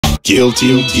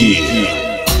Guilty Gear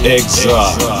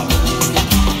Xrd.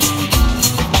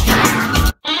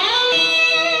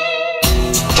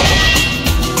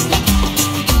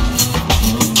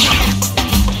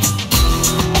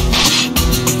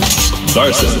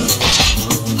 Versus.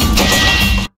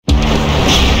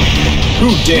 Who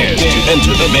dares to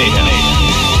enter the mayhem?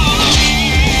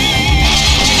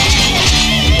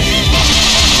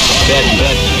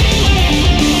 BEDMAN.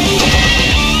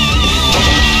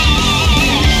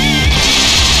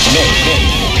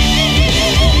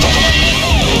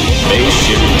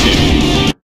 Spaceship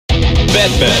 2.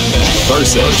 BEDMAN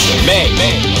versus May.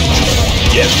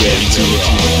 Get ready to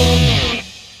rock.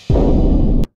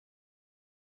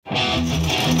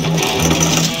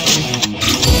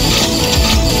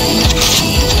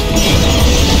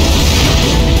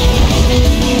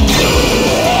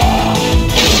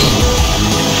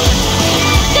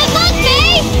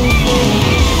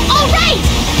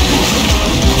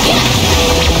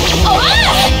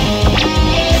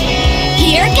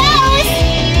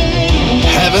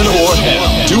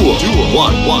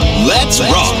 Let's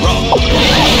rock!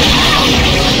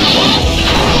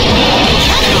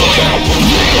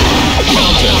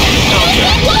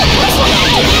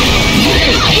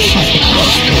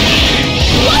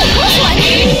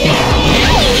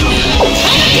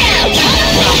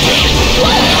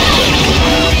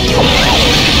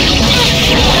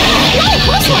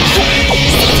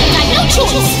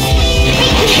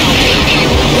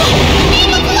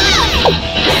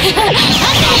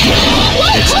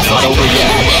 It's not over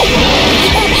yet.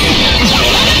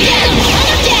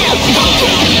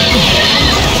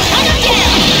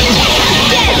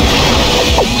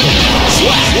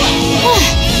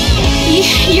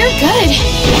 You're good.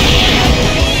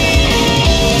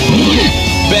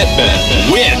 BEDMAN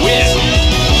win.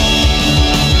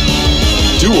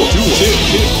 Duel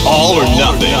 2. All or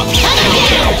nothing.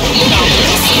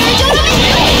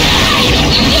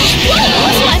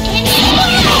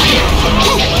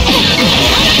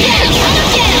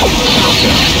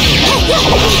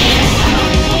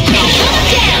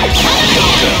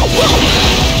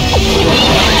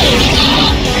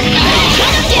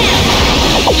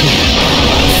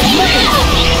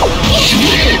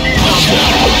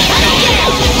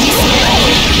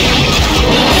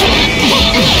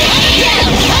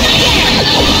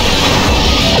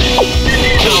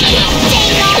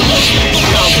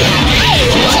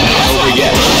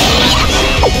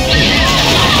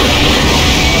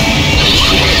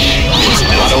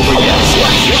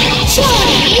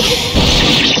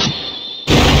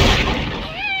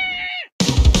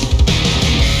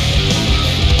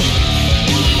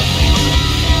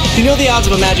 You know the odds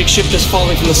of a magic ship just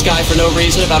falling from the sky for no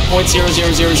reason? About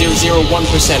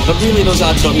 0.0000001%, but really those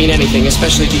odds don't mean anything,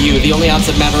 especially to you. The only odds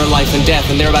that matter are life and death,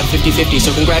 and they're about 50-50,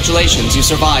 so congratulations, you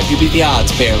survived. You beat the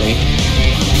odds, barely.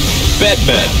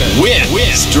 BEDMAN win.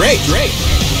 Straight.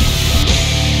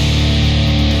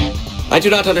 I do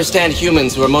not understand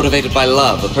humans who are motivated by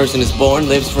love. A person is born,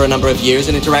 lives for a number of years,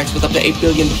 and interacts with up to 8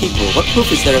 billion people. What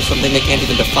proof is there of something they can't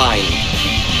even define?